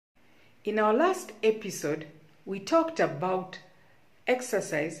In our last episode, we talked about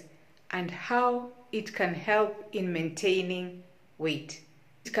exercise and how it can help in maintaining weight.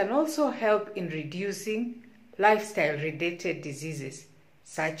 It can also help in reducing lifestyle-related diseases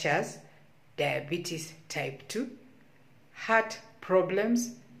such as diabetes type 2, heart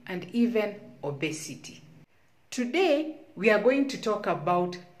problems, and even obesity. Today, we are going to talk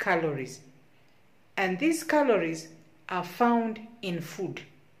about calories. And these calories are found in food.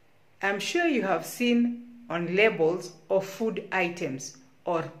 I'm sure you have seen on labels of food items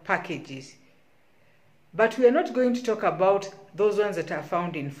or packages. But we are not going to talk about those ones that are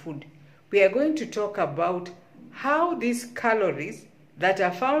found in food. We are going to talk about how these calories that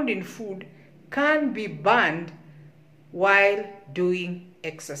are found in food can be burned while doing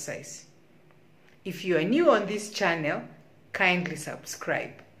exercise. If you are new on this channel, kindly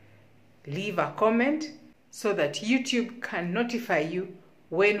subscribe. Leave a comment so that YouTube can notify you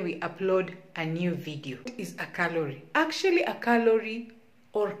when we upload a new video. What is a calorie? Actually, a calorie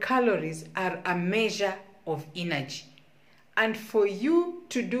or calories are a measure of energy. And for you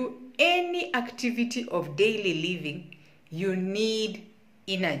to do any activity of daily living, you need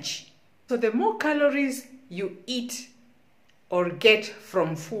energy. So the more calories you eat or get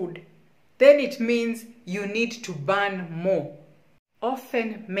from food, then it means you need to burn more,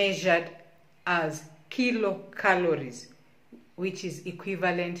 often measured as kilocalories, which is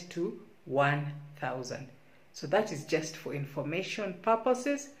equivalent to 1,000. So that is just for information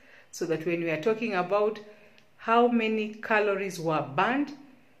purposes, so that when we are talking about how many calories were burned,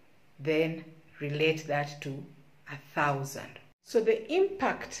 then relate that to 1,000. So the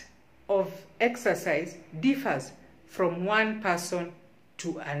impact of exercise differs from one person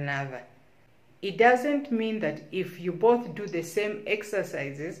to another. It doesn't mean that if you both do the same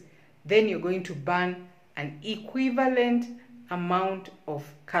exercises, then you're going to burn an equivalent amount of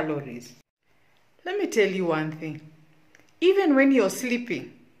calories. Let me tell you one thing. Even when you're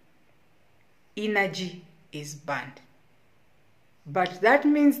sleeping, energy is burned. But that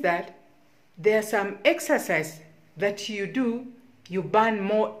means that there's some exercise that you do, you burn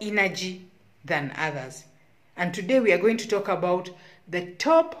more energy than others. And today we are going to talk about the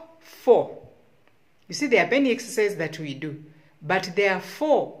top 4. You see, there are many exercises that we do, but there are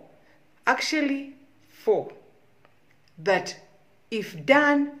 4, actually 4, that if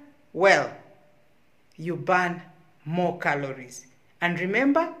done well, you burn more calories. And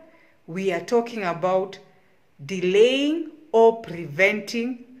remember, we are talking about delaying or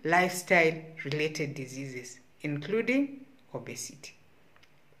preventing lifestyle-related diseases, including obesity,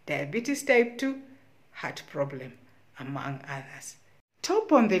 diabetes type 2, heart problem, among others.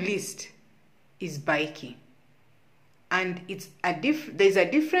 Top on the list is biking. And there's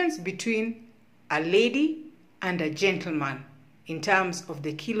a difference between a lady and a gentleman in terms of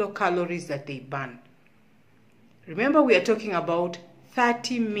the kilocalories that they burn. Remember, we are talking about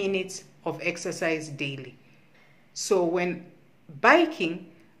 30 minutes of exercise daily. So when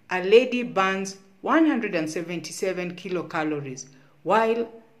biking, a lady burns 177 kilocalories,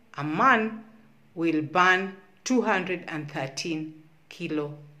 while a man will burn 213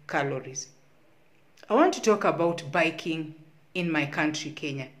 kilocalories. I want to talk about biking in my country,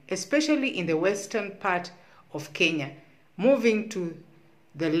 Kenya, especially in the western part of Kenya, moving to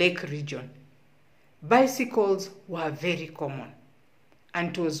the lake region. Bicycles were very common,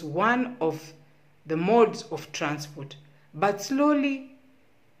 and it was one of the modes of transport. But slowly,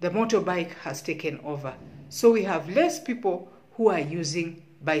 the motorbike has taken over. So we have less people who are using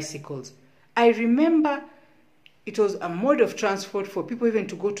bicycles. I remember it was a mode of transport for people even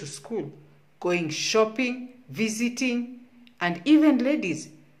to go to school, going shopping, visiting, and even ladies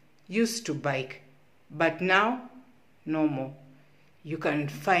used to bike. But now, no more. You can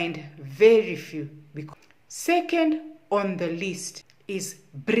find very few. Second on the list is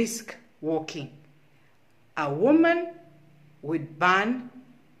brisk walking. A woman would burn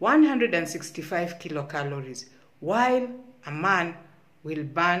 165 kilocalories, while a man will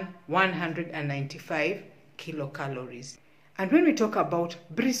burn 195 kilocalories. And when we talk about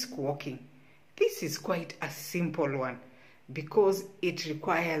brisk walking, this is quite a simple one because it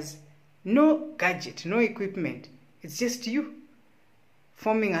requires no gadget, no equipment. It's just you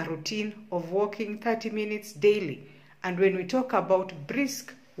forming a routine of walking 30 minutes daily. And when we talk about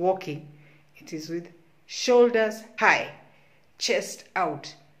brisk walking, it is with shoulders high, chest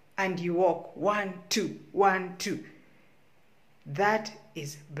out, and you walk 1, 2, 1, 2. That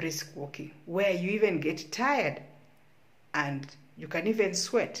is brisk walking, where you even get tired and you can even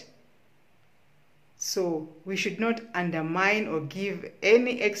sweat. So we should not undermine or give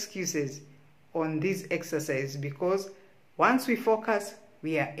any excuses on this exercise, because once we focus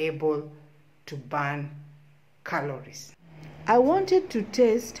we are able to burn calories. I wanted to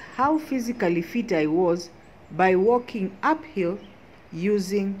test how physically fit I was by walking uphill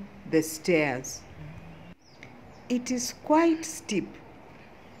using the stairs. It is quite steep,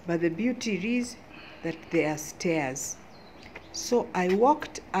 but the beauty is that there are stairs. So I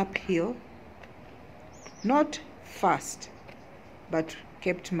walked uphill, not fast, but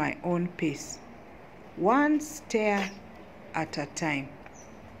kept my own pace, one stair at a time,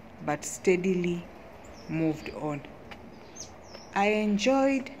 but steadily moved on. I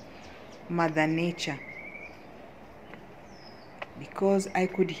enjoyed Mother Nature because I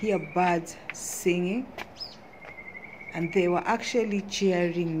could hear birds singing and they were actually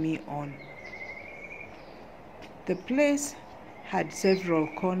cheering me on. The place had several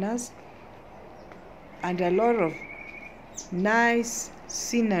corners and a lot of nice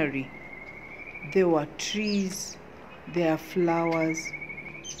scenery. There were trees, there are flowers,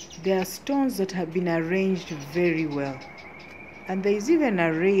 there are stones that have been arranged very well. And there is even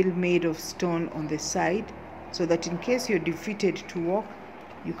a rail made of stone on the side so that in case you're defeated to walk,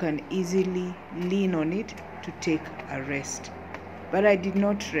 you can easily lean on it to take a rest. But I did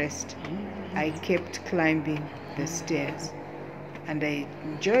not rest. I kept climbing the stairs. And I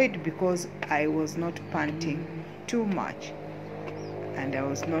enjoyed because I was not panting too much. And I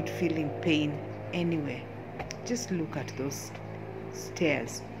was not feeling pain anywhere. Just look at those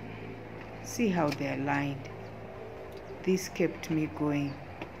stairs. See how they are lined. This kept me going.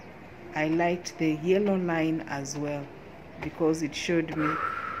 I liked the yellow line as well because it showed me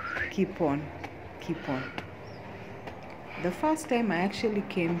keep on, keep on. The first time I actually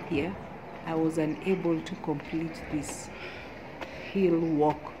came here, I was unable to complete this hill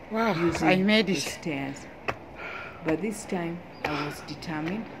walk using the stairs. But this time I was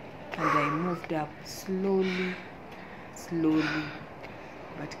determined and I moved up slowly,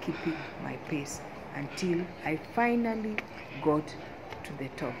 but keeping my pace until I finally got to the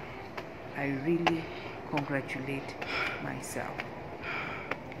top. I really congratulate myself.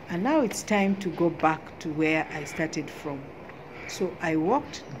 And now it's time to go back to where I started from. So I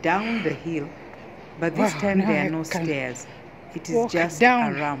walked down the hill, but this time there are no stairs. It is just a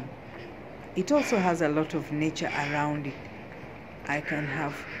ramp. It also has a lot of nature around it. I can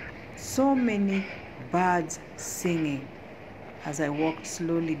have so many birds singing as I walked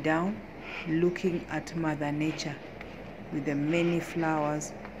slowly down, looking at Mother Nature with the many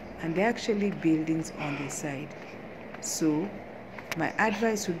flowers and there are actually buildings on the side. So my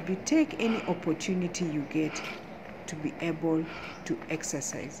advice would be take any opportunity you get to be able to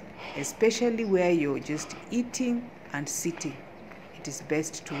exercise, especially where you're just eating and sitting. It is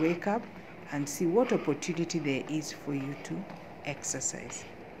best to wake up and see what opportunity there is for you to exercise.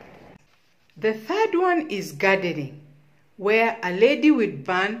 The third one is gardening, where a lady will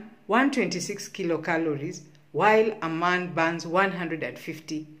burn 126 kilocalories while a man burns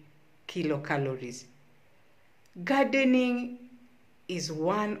 150 kilocalories. Gardening is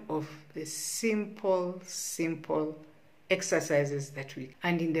one of the simple exercises that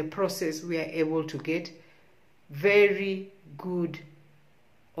and in the process we are able to get very good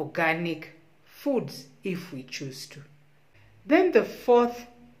organic foods if we choose to. Then the fourth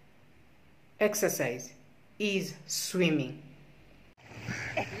exercise is swimming.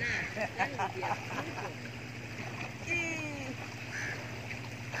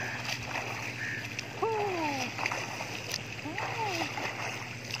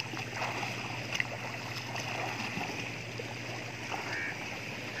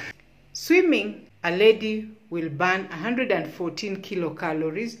 Swimming, a lady will burn 114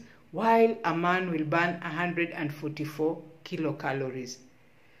 kilocalories while a man will burn 144 kilocalories.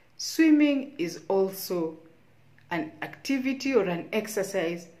 Swimming is also an activity or an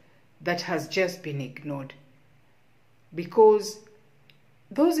exercise that has just been ignored, because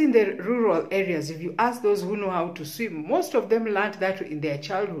those in the rural areas, if you ask those who know how to swim, most of them learned that in their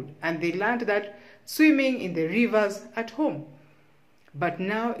childhood, and they learned that swimming in the rivers at home. But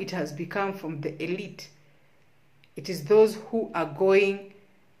now it has become from the elite. It is those who are going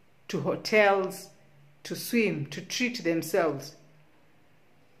to hotels to swim, to treat themselves.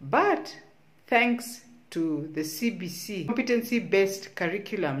 But thanks to the CBC, competency-based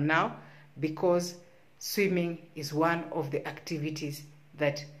curriculum now, because swimming is one of the activities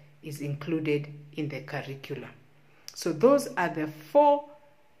that is included in the curriculum. So those are the 4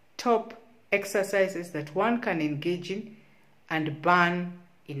 top exercises that one can engage in and burn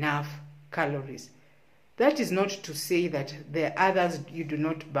enough calories. That is not to say that the others you do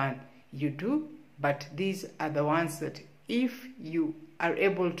not burn. You do, but these are the ones that if you are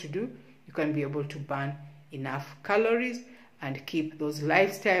able to do, you can be able to burn enough calories and keep those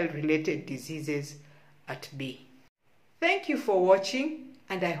lifestyle-related diseases at bay. Thank you for watching,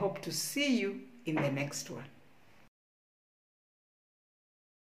 and I hope to see you in the next one.